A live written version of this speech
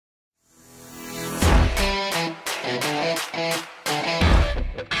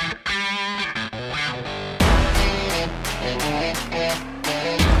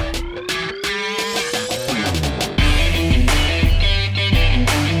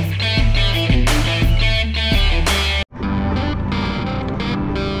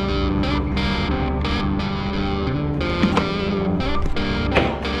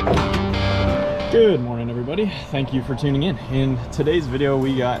everybody, thank you for tuning in. In today's video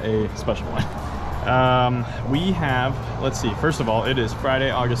we got a special one. We have, let's see, first of all, it is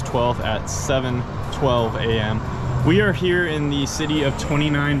Friday, August 12th at 7:12 a.m. We are here in the city of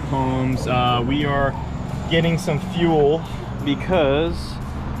 29 Palms. We are getting some fuel because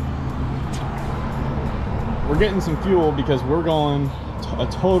we're going a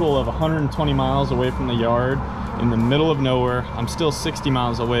total of 120 miles away from the yard in the middle of nowhere. I'm still 60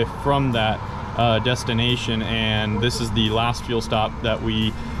 miles away from that destination, and this is the last fuel stop that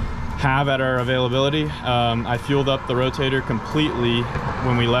we have at our availability. I fueled up the rotator completely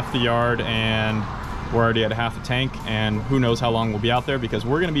when we left the yard, and we're already at half a tank, and who knows how long we'll be out there, because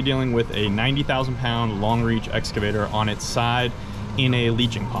we're going to be dealing with a 90,000 pound long reach excavator on its side in a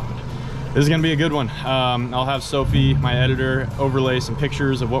leaching pond. This is going to be a good one. I'll have Sophie, my editor, overlay some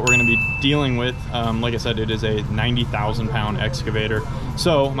pictures of what we're going to be dealing with. Like I said, it is a 90,000 pound excavator.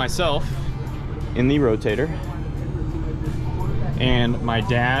 So myself in the rotator, and my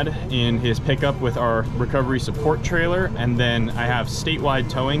dad in his pickup with our recovery support trailer, and then I have Statewide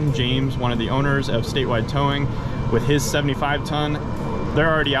Towing, James, one of the owners of Statewide Towing, with his 75 ton. They're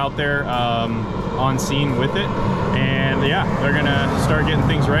already out there on scene with it, and yeah, they're gonna start getting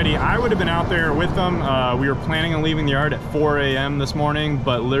things ready. I would have been out there with them. We were planning on leaving the yard at 4 a.m. this morning,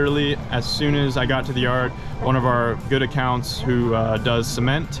 but literally as soon as I got to the yard, one of our good accounts who does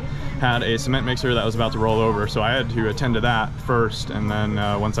cement had a cement mixer that was about to roll over, so I had to attend to that first, and then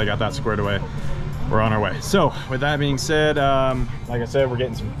once I got that squared away, we're on our way. So with that being said, like I said, we're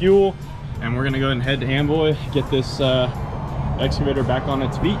getting some fuel, and we're gonna go ahead and head to Amboy, get this excavator back on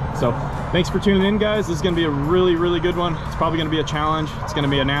its feet. So thanks for tuning in, guys. This is gonna be a really good one. It's probably gonna be a challenge. It's gonna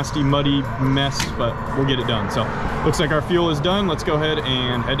be a nasty, muddy mess, but we'll get it done. So looks like our fuel is done. Let's go ahead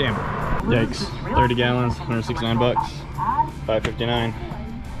and head to Amboy. Yikes, 30 gallons, 169 bucks, 559.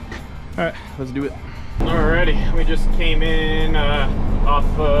 All right, let's do it. Alrighty, we just came in off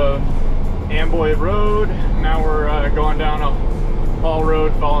of Amboy Road. Now we're going down a haul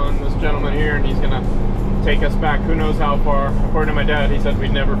road following this gentleman here, and he's gonna take us back who knows how far. According to my dad, he said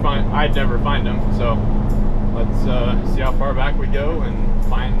I'd never find him. So let's see how far back we go and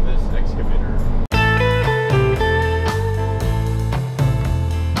find this excavator.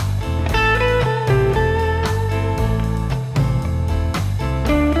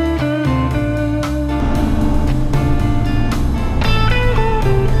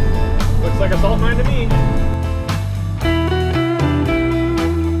 Looks like a salt mine to me.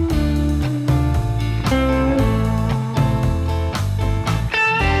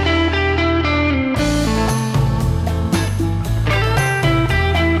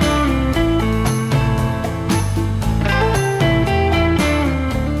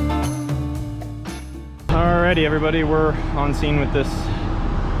 Alrighty, everybody, we're on scene with this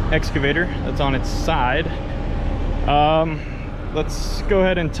excavator that's on its side. Let's go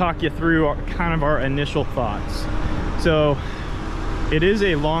ahead and talk you through our initial thoughts. So it is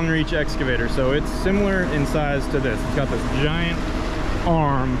a long reach excavator, so it's similar in size to this. It's got this giant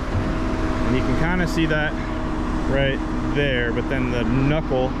arm, and you can kind of see that right there, but then the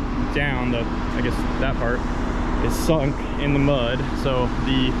knuckle down, I guess that part is sunk in the mud. So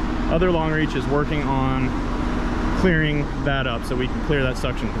the other long reach is working on clearing that up so we can clear that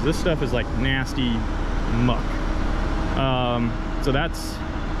suction, because this stuff is like nasty muck. So that's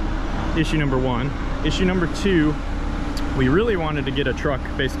issue number one. Issue number two, we really wanted to get a truck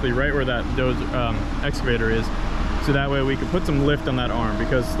basically right where that excavator is, so that way we could put some lift on that arm,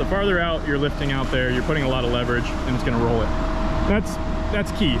 because the farther out you're lifting out there, you're putting a lot of leverage and it's going to roll it.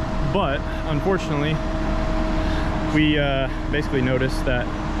 That's key. But unfortunately, we basically noticed that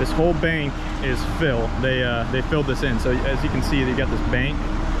this whole bank is fill. They filled this in. So as you can see, they got this bank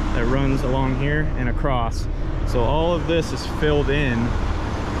that runs along here and across. So all of this is filled in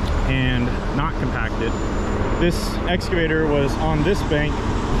and not compacted. This excavator was on this bank,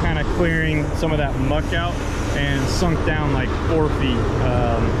 kind of clearing some of that muck out, and sunk down like 4 feet.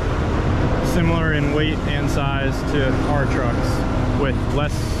 Similar in weight and size to our trucks, with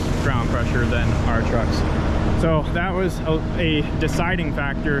less ground pressure than our trucks. So that was a deciding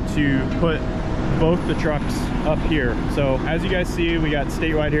factor to put both the trucks up here. So as you guys see, we got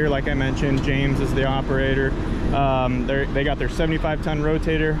Statewide here, like I mentioned. James is the operator. They got their 75 ton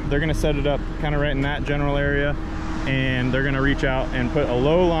rotator. They're gonna set it up kind of right in that general area, and they're gonna reach out and put a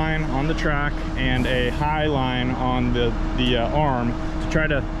low line on the track and a high line on the arm to try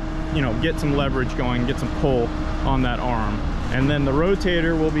to, you know, get some leverage going, get some pull on that arm. And then the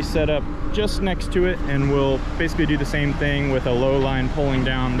rotator will be set up just next to it, and we'll basically do the same thing with a low line pulling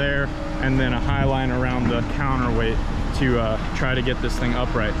down there, and then a high line around the counterweight to try to get this thing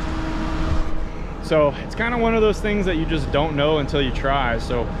upright. So it's kind of one of those things that you just don't know until you try.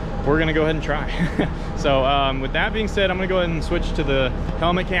 So we're gonna go ahead and try. So with that being said, I'm gonna go ahead and switch to the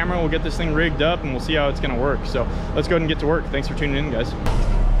helmet camera. We'll get this thing rigged up and we'll see how it's gonna work. So let's go ahead and get to work. Thanks for tuning in, guys.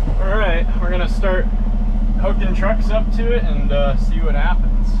 All right, we're gonna start hooking trucks up to it and see what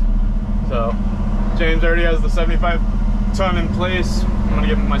happens. So James already has the 75-ton in place. I'm gonna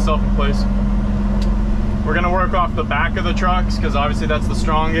get myself in place. We're gonna work off the back of the trucks because obviously that's the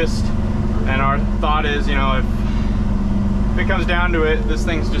strongest. And our thought is, you know, if it comes down to it, this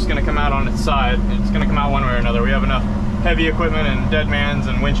thing's just gonna come out on its side. It's gonna come out one way or another. We have enough heavy equipment and deadmans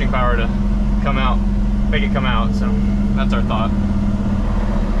and winching power to come out, make it come out. So that's our thought.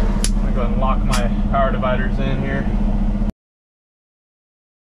 I'm gonna go ahead and lock my power dividers in here.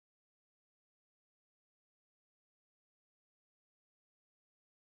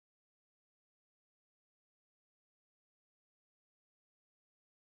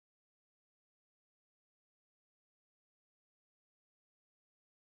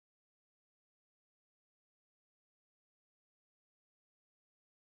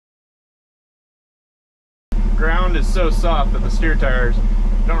 Ground is so soft that the steer tires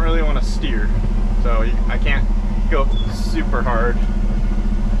don't really want to steer, so I can't go super hard,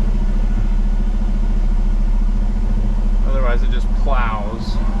 otherwise it just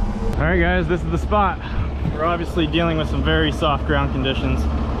plows. All right guys, this is the spot. We're obviously dealing with some very soft ground conditions.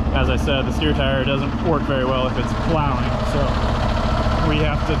 As I said, the steer tire doesn't work very well if it's plowing, so we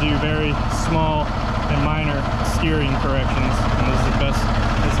have to do very small and minor steering corrections, and this is the best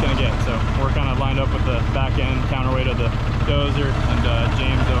it's gonna get. So we're kind of lined up with the back end counterweight of the dozer, and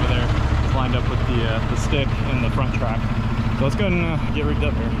James over there is lined up with the stick and the front track. So let's go ahead and get rigged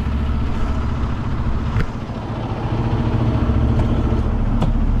up here.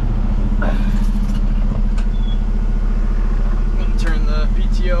 I'm gonna turn the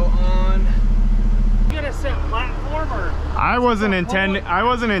PTO on. You gonna set platform or? I wasn't intending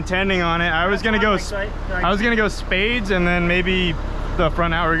on it. I was gonna go spades and then maybe the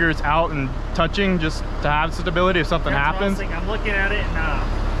front outriggers out and touching just to have stability if something happens. I'm looking at it and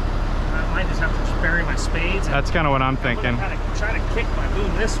I might just have to just bury my spades. That's kind of what I'm thinking. Kind of try to kick my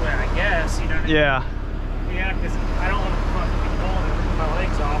boom this way, I guess. You know what I mean? Yeah. Yeah, because I don't want to fucking go and rip my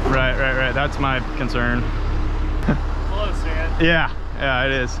legs off. Right. That's my concern. Close, man. Yeah,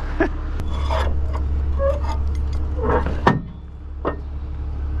 it is.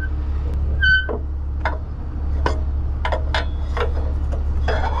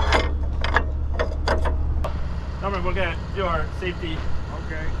 We're gonna do our safety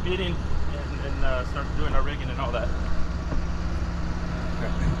meeting and start doing our rigging and all that.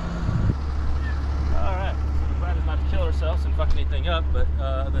 Okay. All right. The plan is not to kill ourselves and fuck anything up, but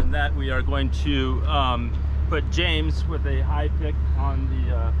other than that, we are going to put James with a high pick on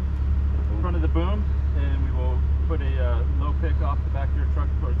the front of the boom, and we will put a low pick off the back of your truck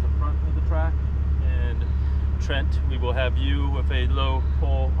towards the front of the track. And Trent, we will have you with a low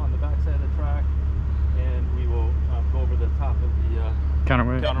pull on the back side of the track, and we will go over the top of the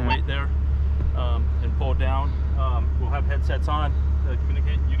counterweight there and pull down. We'll have headsets on to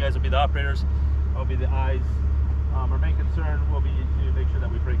communicate. You guys will be the operators. I'll be the eyes. Our main concern will be to make sure that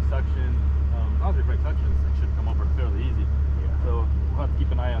we break suction. As long as we break suction, it should come over fairly easy. Yeah. So we'll have to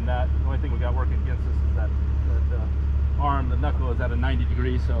keep an eye on that. The only thing we got working against us is that arm, the knuckle is at a 90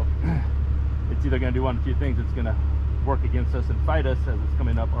 degrees, so it's either going to do one of two things. It's going to work against us and fight us as it's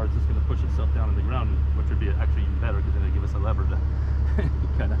coming up, or it's just going to push itself down on the ground, which would be actually even better because then it'll give us a lever to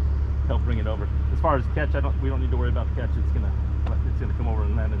kind of help bring it over. As far as catch, we don't need to worry about the catch. It's gonna come over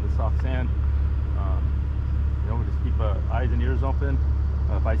and land in the soft sand. You know, we just keep eyes and ears open.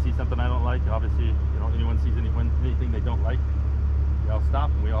 If I see something I don't like, obviously, you know, anyone sees anything they don't like, y'all stop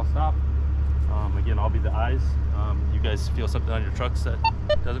and we all stop. Again, I'll be the eyes. You guys feel something on your trucks that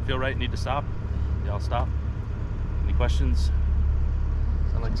doesn't feel right, need to stop, y'all stop. Any questions?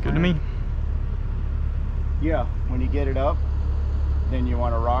 Sound like it's good to me? Yeah, when you get it up, then you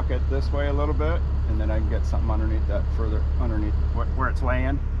want to rock it this way a little bit, and then I can get something underneath that, further underneath where it's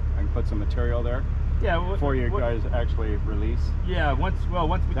laying. I can put some material there. Yeah, before you guys actually release. Yeah, once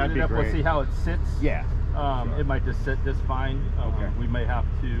we get it up, we'll see how it sits. Yeah. Sure. It might just sit just fine. Okay. We may have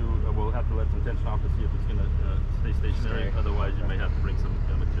to, we'll have to let some tension off to see if it's going to stay stationary. Otherwise, you may have to bring some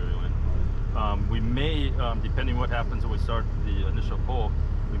material in. We may, depending what happens when we start the initial pull,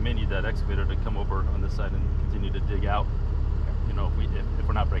 we may need that excavator to come over on this side and continue to dig out. You know, if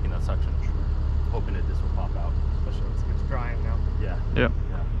we're not breaking that suction, hoping that this will pop out. Especially once it gets drying now. Yeah. Yep.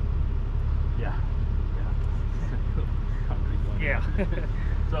 Yeah. Yeah.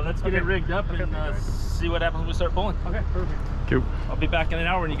 So let's get it rigged up and see what happens when we start pulling. Okay, perfect. Cool. I'll be back in an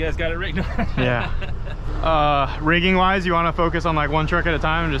hour when you guys got it rigged. Yeah. Rigging wise, you want to focus on like one truck at a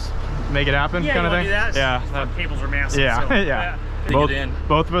time and just make it happen, kind of thing? Do that? Yeah. That, cables are massive. Yeah. So, yeah.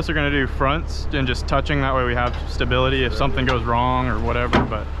 Both of us are going to do fronts and just touching, that way we have stability if something goes wrong or whatever,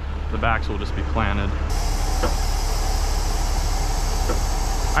 but the backs will just be planted.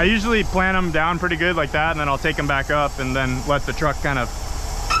 I usually plant them down pretty good like that, and then I'll take them back up and then let the truck kind of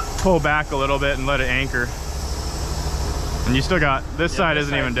pull back a little bit and let it anchor. And you still got this side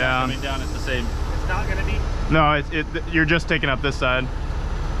isn't even down. Down at the same. It's not going to be. No, you're just taking up this side. It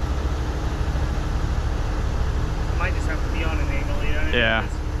might just have to be on an angle, you know? Yeah.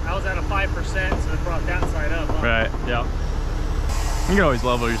 I was at a 5%, so it brought that side up. Huh? Right. Yeah. You can always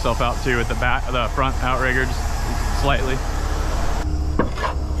level yourself out too with the front outrigger, just slightly.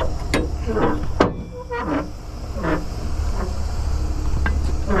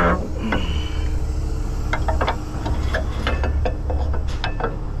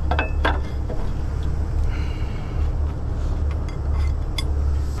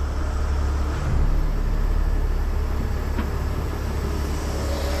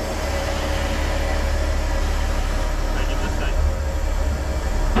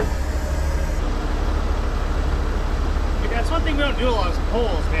 One thing we don't do a lot is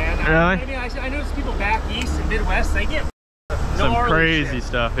poles, man. Really? I notice people back east and Midwest, they get some crazy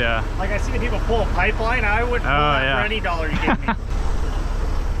stuff, yeah. Like I see the people pull a pipeline, I wouldn't pull that for any dollar you give me.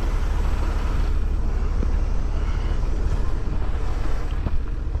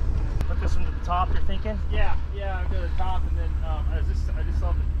 Put this one to the top, you're thinking? Yeah, I'll go to the top, and then I just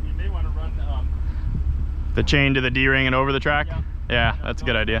saw that you may want to run the chain to the D-ring and over the track. Yeah, that's a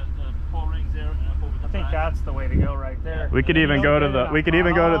good idea. The pull rings there. I think that's the way to go right there. We could even go to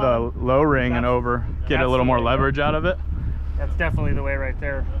the low ring and over, get a little more leverage out of it. That's definitely the way right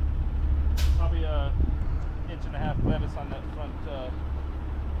there. Probably a 1.5 clevis on that front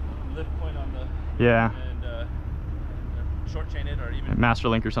lift point on the. Yeah. And short chain it, or even master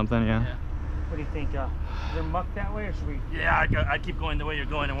link or something. Yeah. What do you think? Is there muck that way, or should we? Yeah, I'd keep going the way you're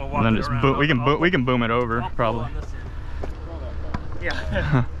going, and we'll walk. And then just boom. We can boom it over probably.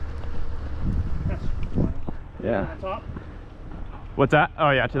 Yeah. Yeah. Top? What's that?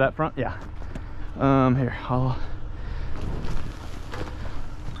 Oh yeah, to that front. Yeah.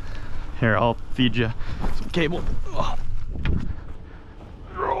 Here, I'll feed you some cable.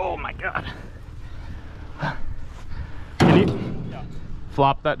 Oh my God. Can you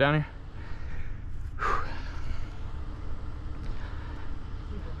flop that down here?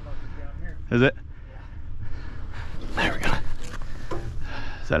 Is it? There we go.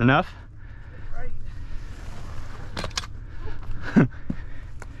 Is that enough?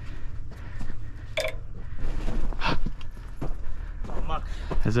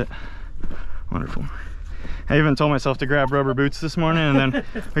 Is it? Wonderful. I even told myself to grab rubber boots this morning, and then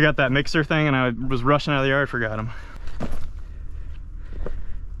we got that mixer thing and I was rushing out of the yard, forgot them.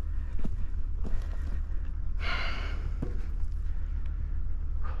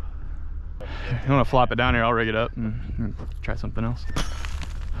 If you want to flop it down here, I'll rig it up and try something else.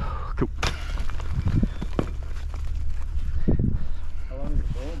 Cool. How long is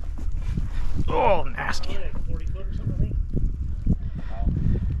it going? Oh, nasty. 40 foot or something, I think.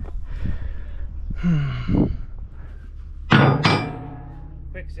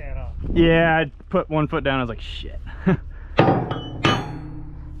 Quicksand off. Yeah, I put one foot down, I was like, shit.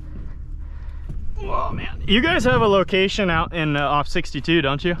 Oh man. You guys have a location out in off 62,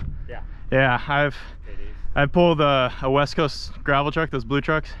 don't you? Yeah. Yeah, I pulled a West Coast gravel truck, those blue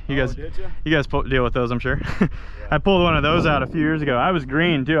trucks. You guys deal with those, I'm sure. Yeah. I pulled one of those out a few years ago. I was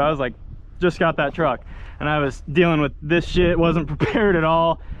green too. I was like, just got that truck, and I was dealing with this shit, wasn't prepared at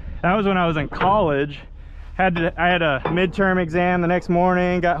all. That was when I was in college. I had a midterm exam the next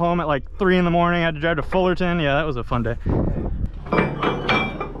morning, got home at like 3 in the morning, had to drive to Fullerton. Yeah, that was a fun day.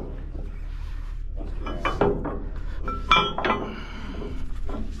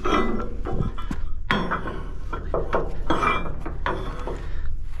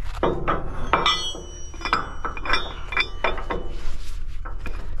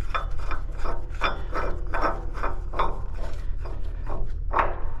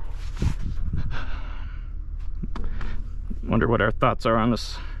 Wonder what our thoughts are on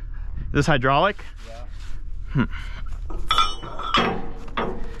this. Is this hydraulic? Yeah.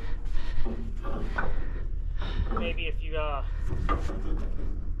 Maybe if you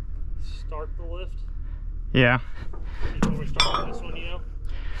start the lift. Yeah. Before we start on this one, you know?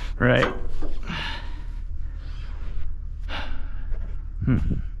 Right.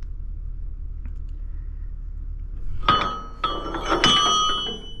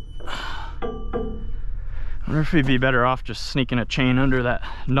 wonder if we'd be better off just sneaking a chain under that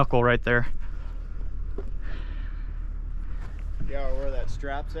knuckle right there. Yeah, or where that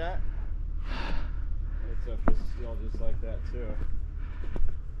strap's at. It's up this steel just like that too. You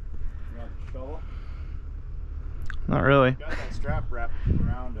want the shovel? Not really. Got that strap wrapped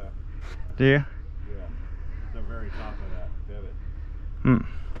around a. Do you? Yeah, the very top of that pivot.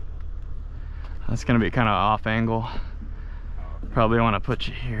 That's gonna be kind of off angle. Probably want to put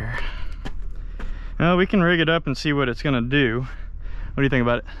you here. Well, we can rig it up and see what it's gonna do. What do you think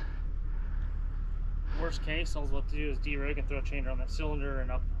about it? Worst case, all we'll have to do is de-rig and throw a chain around that cylinder and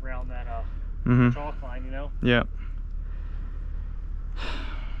up around that chalk line, you know? Yep.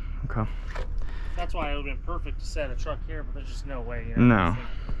 Okay. That's why it would have been perfect to set a truck here, but there's just no way, you know?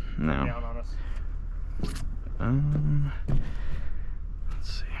 No. Down on us.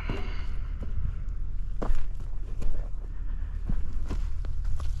 Let's see.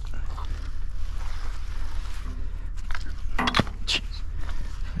 Jeez.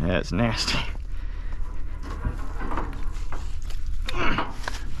 Yeah, it's nasty.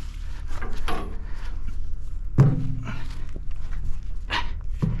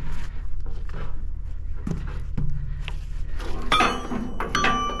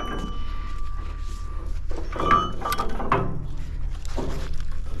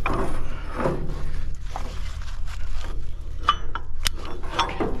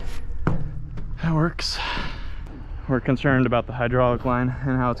 Works. We're concerned about the hydraulic line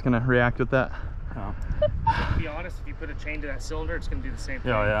and how it's going to react with that. To be honest, if you put a chain to that cylinder, it's going to do the same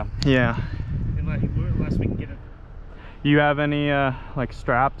thing. Yeah. Unless we can get it. You have any like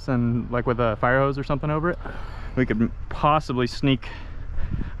straps and like with a fire hose or something over it? We could possibly sneak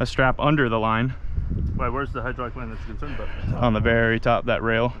a strap under the line. Why, where's the hydraulic line that's concerned about? On the very top, that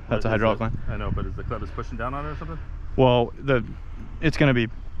rail. That's a hydraulic line. I know, but is the club pushing down on it or something? Well, it's going to be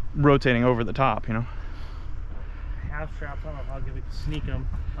rotating over the top, you know. I have straps. I don't know if I'll give it sneak them.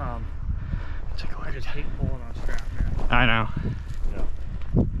 Take a look. I just hate pulling on straps, man. I know.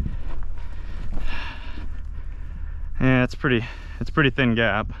 Yeah, it's pretty thin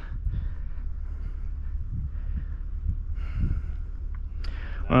gap.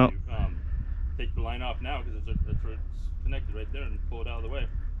 Well, take the line off now because it's connected right there and pull it out of the way.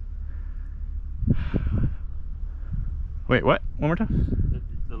 Wait, what? One more time?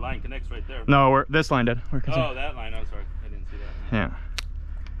 The line connects right there. No, this line did. Oh, that line. I'm sorry. I didn't see that. Yeah.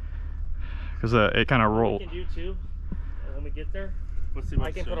 Because it kind of rolled. What we can do too, when we get there, Let's see what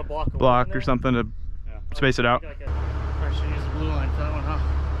I can put a block or something to space it out. I should use the blue line for that one, huh?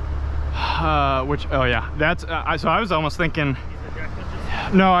 Oh yeah, that's, so I was almost thinking,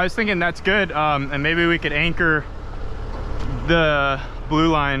 no, I was thinking that's good. And maybe we could anchor the blue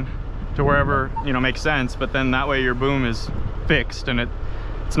line to wherever, you know, makes sense, but then that way your boom is fixed and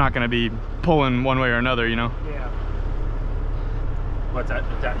it's not going to be pulling one way or another, you know. Yeah. What's that?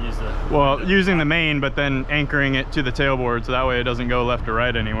 Using the main, but then anchoring it to the tailboard so that way it doesn't go left or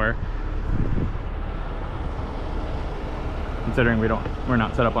right anywhere. Considering we're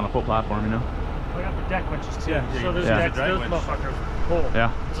not set up on a full platform, you know. We got the deck winches too. Yeah, so those yeah. decks, those motherfuckers pull.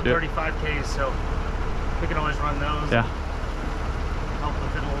 Yeah. Those are 35 Ks, so we can always run those. Yeah. Help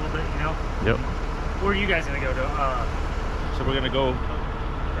with it a little bit, you know. Yep. Where are you guys gonna go to? So we're gonna go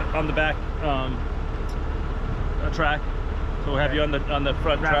on the back track. So we'll have you on the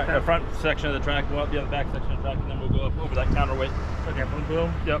front track, the front section of the track. We'll be on the back section of the track, and then we'll go up over that counterweight. Okay, boom,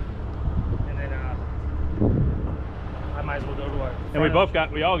 boom. Yep. And then I might as well go to our. And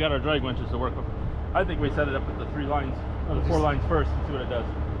we all got our drag winches to work with. I think we set it up with the 3 lines or the 4 lines first and see what it does.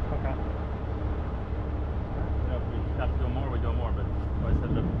 Okay. You know, if we have to go more, we go more, but I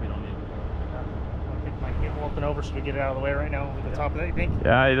set it up if we don't need it. I'll kick my cable up and over so we get it out of the way right now with the top of that, you think?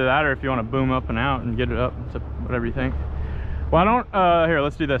 Yeah, either that or if you want to boom up and out and get it up, so whatever you think. Well, I don't, here,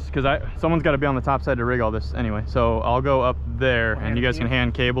 let's do this, because someone's got to be on the top side to rig all this anyway. So I'll go up there and you guys can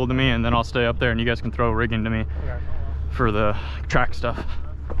hand cable to me, and then I'll stay up there and you guys can throw rigging to me for the track stuff.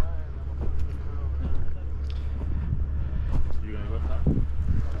 You gonna go up top?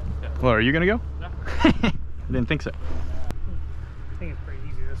 Yeah. Well, are you going to go? Yeah. I didn't think so. I think it's pretty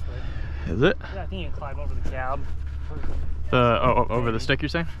easy this way. Is it? Yeah, I think you can climb over the cab. Over the stick, you're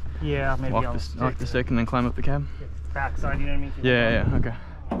saying? Yeah, maybe Walk the stick and then climb up the cab? Backside, you know what I mean? Yeah, okay.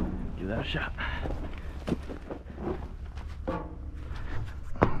 Give that a shot.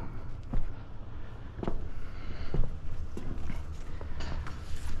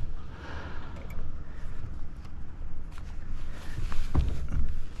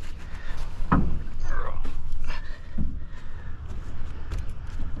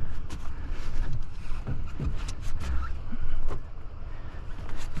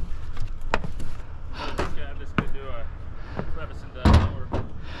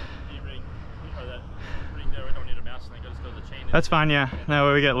 That's fine, yeah. That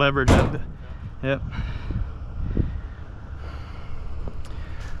way we get leverage. Yep.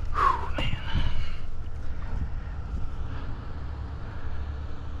 Whew, man.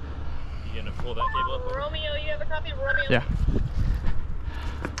 You gonna pull that cable up? Romeo, you have a copy of Romeo? Yeah.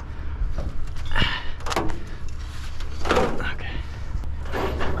 Okay.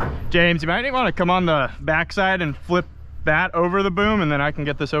 James, you might want to come on the backside and flip that over the boom, and then I can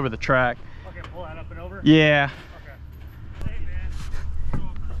get this over the track. Okay, pull that up and over? Yeah. Okay. Hey, man.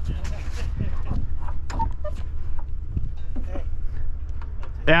 Hey.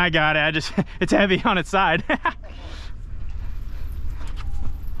 Yeah, I got it. It's heavy on its side.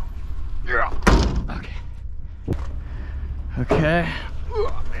 Yeah. Okay. Okay.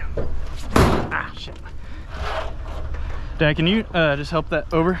 Oh, man. Ah, shit. Dad, can you just help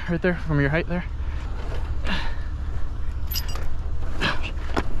that over right there from your height there?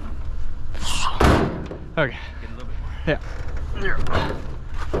 Okay. Get a little bit more. Yeah.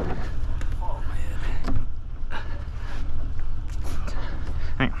 Oh man.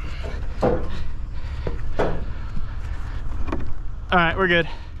 Hang on. All right, we're good.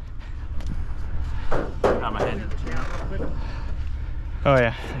 Got my hand. Oh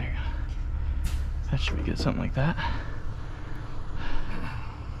yeah, there you go. That should be good, something like that.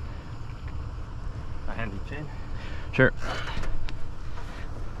 My handy chain. Sure.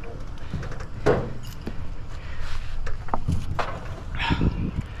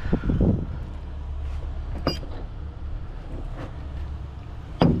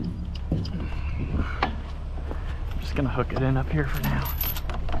 Just gonna hook it in up here for now.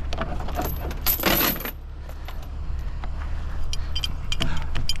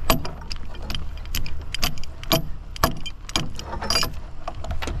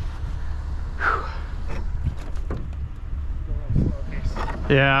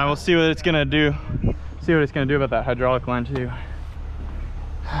 Yeah, we'll see what it's gonna do. See what it's gonna do about that hydraulic line too.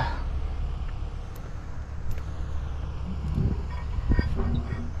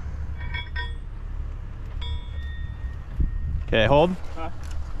 Okay, hold.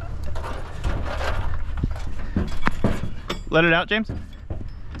 Let it out, James.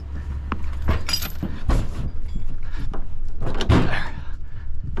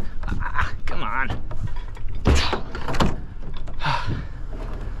 Come on.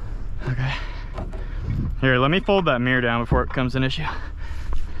 Okay. Here, let me fold that mirror down before it becomes an issue.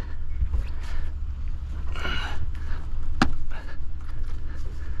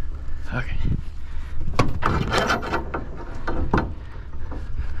 Okay.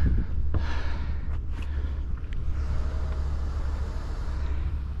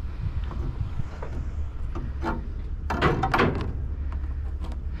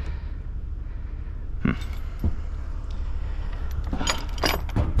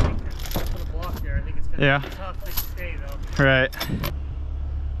 Yeah. Tough to stay though. Right.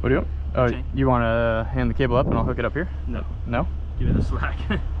 What do you want? Oh, Okay. you want to hand the cable up and I'll hook it up here? No. No? Give it a slack.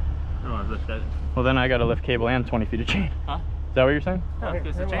 I don't want to lift that. Well, then I got to lift cable and 20 feet of chain. Huh? Is that what you're saying? No,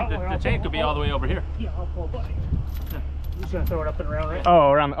 because Here, the chain could be all the way over here. Yeah, I'll pull it. You're just gonna throw it up and around, right?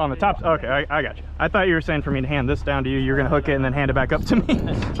 Oh, around on the top. Okay, I got you. I thought you were saying for me to hand this down to you. You're going to hook it and then hand it back up to me.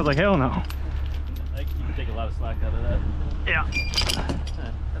 I was like, hell no. Like, you can take a lot of slack out of that. Yeah.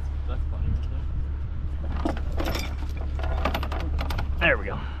 That's funny. There we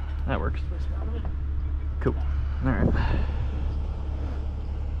go. That works. Cool. All right.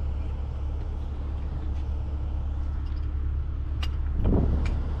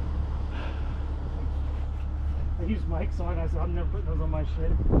 I use mics on. I'm never putting those on my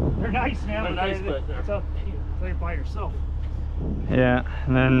shit. They're nice, man. They're nice, but it's up. Play by yourself. Yeah,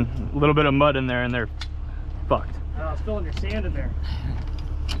 and then a little bit of mud in there and they're fucked. I was filling your sand in there.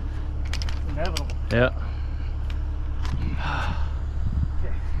 It's inevitable. Yeah.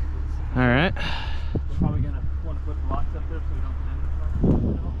 Okay. All right. We're probably going to want to put the locks up there so we don't get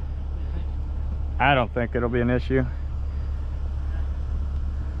in the front. I don't think it'll be an issue.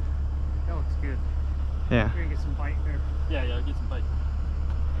 That looks good. Yeah. We're gonna get some bite there. Yeah, get some bites.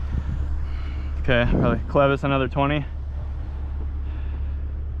 Okay, probably clevis another 20.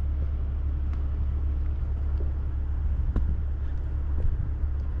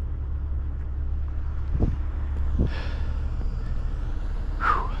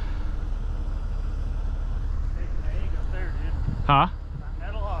 Huh?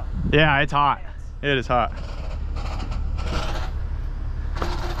 Metal hot. Yeah, it's hot. It is hot.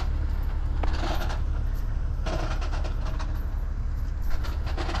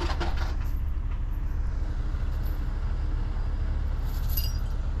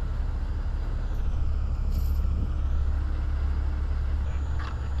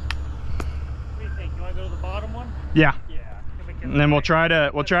 What do you think? You want to go to the bottom one? Yeah. Yeah. Can And then we'll try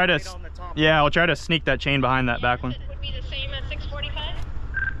to yeah, we'll try to sneak that chain behind that back one. Would be the same as 645?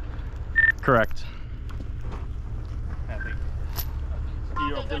 Correct.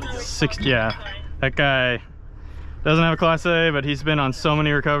 Yeah. That guy doesn't have a Class A, but he's been on so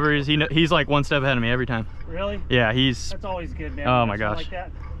many recoveries. He's like one step ahead of me every time. Really? Yeah, that's always good, man. Oh my gosh. Like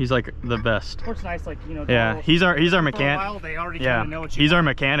that. He's like the best. It's nice, like, you know. Yeah, he's our mechanic. They already yeah, know what he's our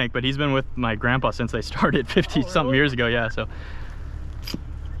mechanic, but he's been with my grandpa since they started 50 something years ago. Yeah, so.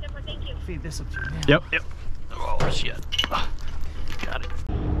 Thank you. Feed this up to you, man. Yep. Oh shit. Got it.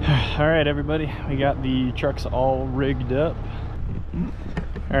 All right, everybody, we got the trucks all rigged up.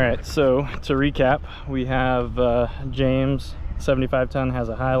 All right, so to recap, we have James, 75 ton, has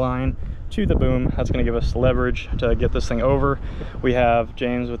a high line to the boom. That's going to give us leverage to get this thing over. We have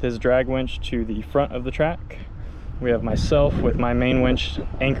James with his drag winch to the front of the track. We have myself with my main winch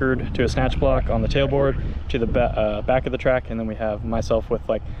anchored to a snatch block on the tailboard to the back of the track, and then we have myself with,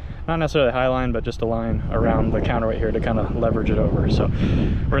 like, not necessarily a high line, but just a line around the counterweight here to kind of leverage it over. So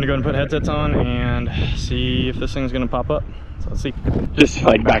we're going to go ahead and put headsets on and see if this thing's going to pop up. So let's see. Just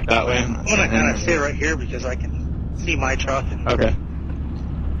like back that way. I'm gonna kind of stay right here because I can see my truck. And okay.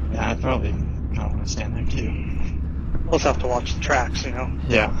 Yeah, I probably kind of want to stand there too. We'll just have to watch the tracks, you know.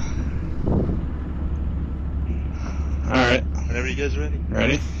 Yeah. All right. Whenever you guys are ready.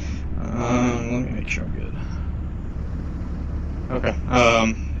 Ready? Let me make sure I'm good. Okay.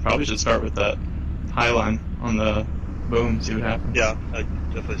 Probably should start with that high line on the boom. See what happens. Yeah, I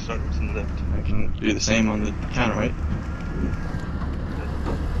definitely start with some lift. I can do the same on the counterweight.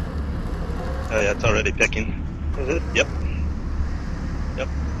 Oh yeah, it's already picking. Is it? Yep. Yep,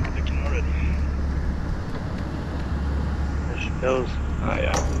 picking already. There she goes. Oh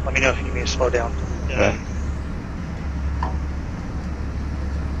yeah. Let me know if you need me to slow down. Yeah. Okay.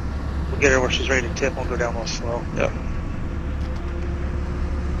 We'll get her where she's ready to tip. We'll go down a little slow. Yep.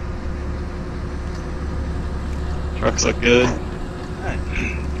 Trucks look good. Alright.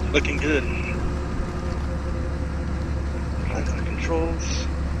 Looking good. Back on the controls.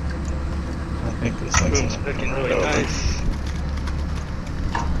 I think this thing's looking really nice.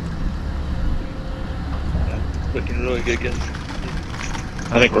 Yeah, looking really good, guys.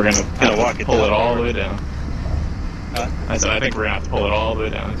 I think we're gonna have walk to it pull down. it all the way down. Huh? I said I think we're gonna have to pull it all the way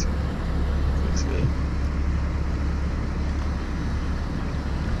down. Looks good.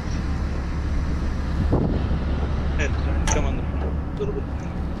 It's starting to come on the front a little bit.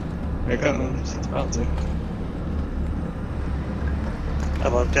 Here it comes. It's about to. I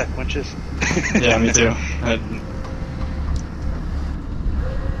love deck winches. Yeah, me too. I'll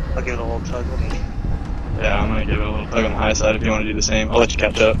give it a little tug. Yeah, I'm gonna give it a little tug on the high side if you want to do the same. I'll let you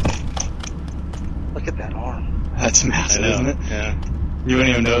catch up. Look at that arm. That's massive, isn't it? Yeah. You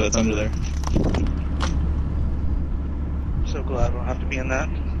wouldn't even know that's under there. I'm so glad I don't have to be in that.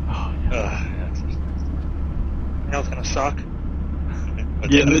 Oh, yeah. You know it's gonna suck.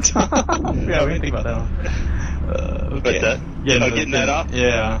 Getting the top. Yeah, we didn't think about that one. Okay. But getting that off?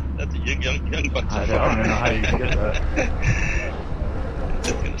 Yeah. That's a young bunch of I don't even know how you can get that.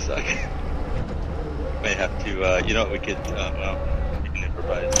 It's gonna suck. May have to, you know what we could, well, we can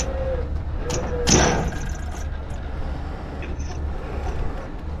improvise.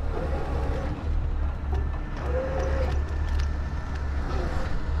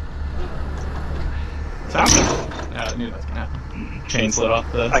 Yeah, I knew that was gonna happen. Chain slid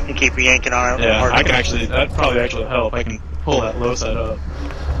off the. I can keep yanking on it. Yeah, I can actually. That'd probably actually help. I can pull that low side up.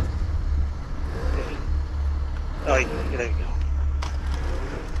 Oh, there you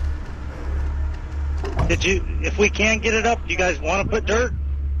go. Did you? If we can get it up, do you guys want to put dirt?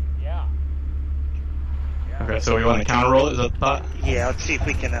 Yeah. Okay, so we want to counter roll it. Is that the thought? Yeah, let's see if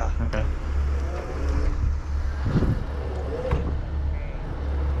we can. Okay.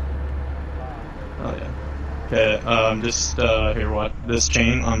 Oh yeah. Okay, just here. What this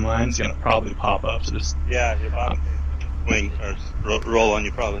chain on mine is gonna probably pop up. So just Yeah, your bottom wing or roll on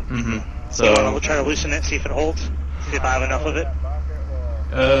you probably. Mm-hmm. So we'll try to loosen it, see if it holds. See if I have enough of it.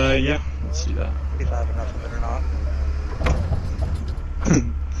 Yeah. Let's do that. See if I have enough of it or not.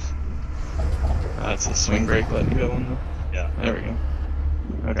 That's a swing brake letting go one though. Yeah. There we go.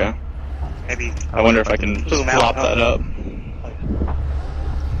 Okay. Maybe. I wonder if I can just Zoom out. flop that up.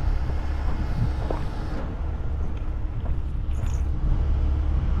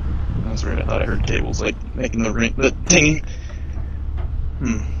 That's weird. I thought I heard cables like making the ring, the ting.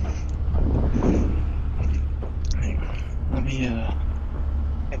 Let me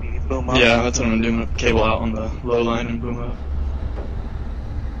Maybe boom up. Yeah, that's what I'm doing. Cable out on the low line and boom up.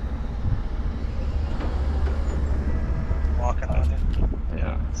 Walking on it.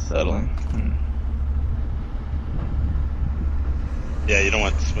 Yeah, it's settling. Yeah, you don't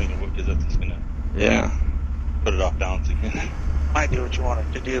want to swing it because that's just gonna put it off balance again. Might do what you want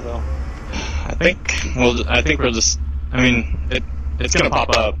it to do though. I think we'll just. I mean, it's gonna pop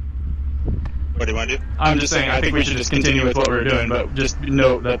up. What do you want to do? I'm just saying. I think we should just continue with what we're doing, but just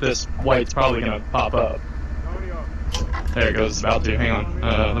note that this white's probably gonna pop up. There it goes. It's about to. Hang on.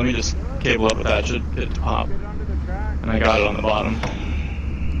 Let me just cable up with that. Should hit it to pop. And I got it on the bottom.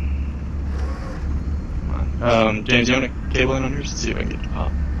 Come on. James, you want to cable in on yours? Let's see if I can get it to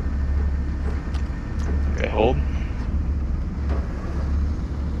pop. Okay, hold.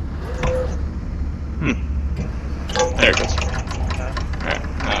 There it goes. Alright,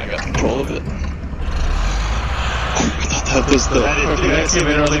 now I got control of it. I thought that was the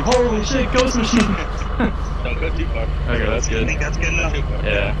excavator. I was like, holy shit, ghost machine! Don't go too far. Okay, that's good. I think that's good enough.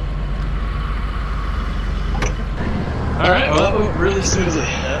 Yeah. Alright, well that went really smoothly.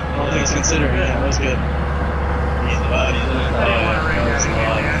 All things considered, yeah, that was good. I didn't want to ring that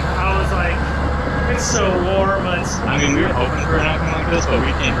again, man. I was like, it's so warm, but it's... I mean, we were hoping for an outcome like this, but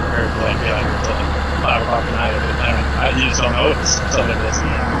we came prepared to like get out here till 5 o'clock at night. You just don't know it's something like this. I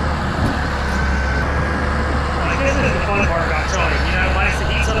guess this is the fun part about towing, you know, likes to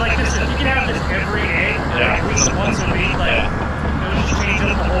eat something like this. If you can have this every day, like at least once a week, like, it'll just change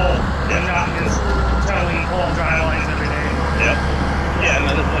up the whole, and not just towing whole dry lines every day. Yep. Yeah, and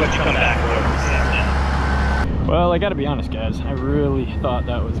then what you come back for. Well, I gotta be honest, guys. I really thought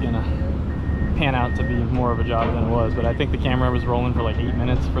that was gonna pan out to be more of a job than it was, but I think the camera was rolling for like 8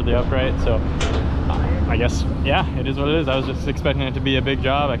 minutes for the upright, so I guess, yeah, it is what it is. I was just expecting it to be a big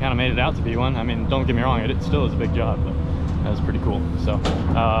job. I kind of made it out to be one. I mean, don't get me wrong, it still is a big job, but that was pretty cool. So,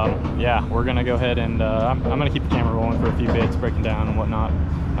 yeah, we're gonna go ahead and I'm gonna keep the camera rolling for a few bits, breaking down and whatnot.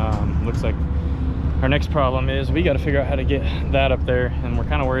 Looks like our next problem is we got to figure out how to get that up there, and we're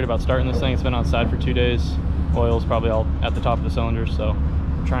kind of worried about starting this thing. It's been outside for 2 days. Oil's probably all at the top of the cylinders, so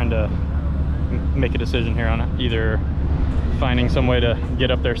I'm trying to make a decision here on either finding some way to get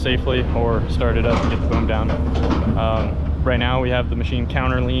up there safely or start it up and get the boom down. Right now we have the machine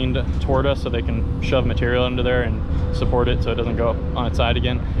counter leaned toward us so they can shove material into there and support it so it doesn't go up on its side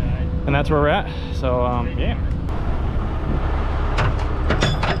again, and that's where we're at. So yeah.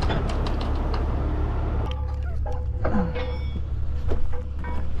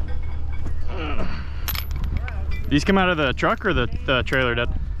 These come out of the truck or the trailer, Dad?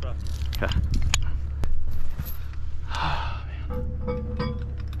 Okay.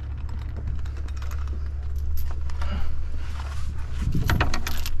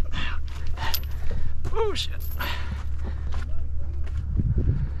 Oh shit.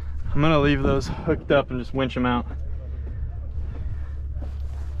 I'm gonna leave those hooked up and just winch them out.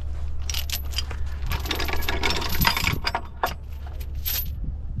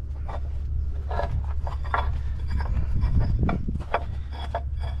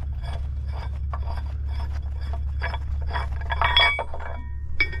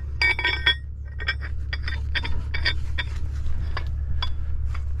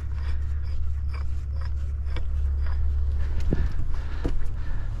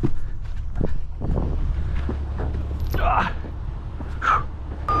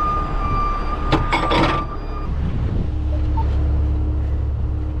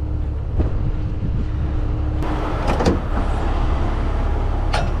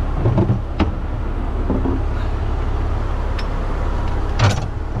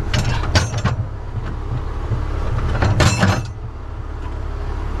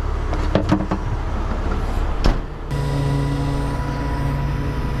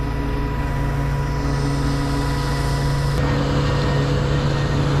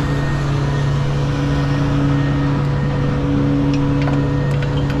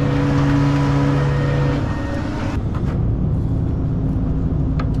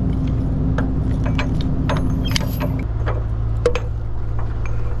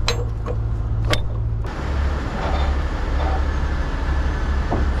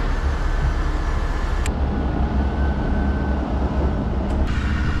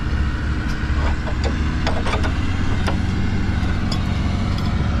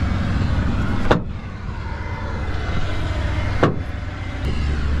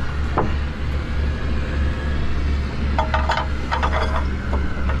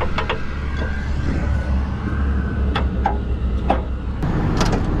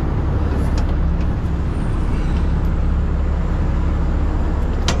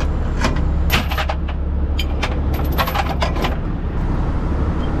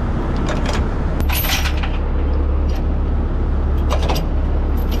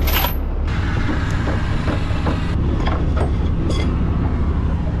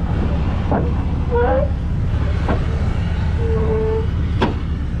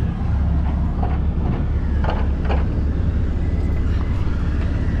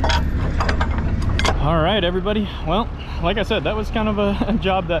 right, everybody. Well, like I said, that was kind of a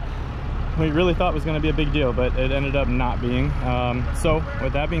job that we really thought was going to be a big deal, but it ended up not being. So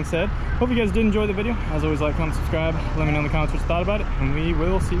with that being said, hope you guys did enjoy the video. As always, like, comment, subscribe, let me know in the comments what you thought about it, and we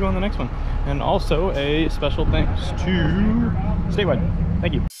will see you on the next one. And also a special thanks to Statewide.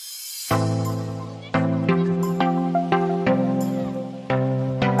 Thank you.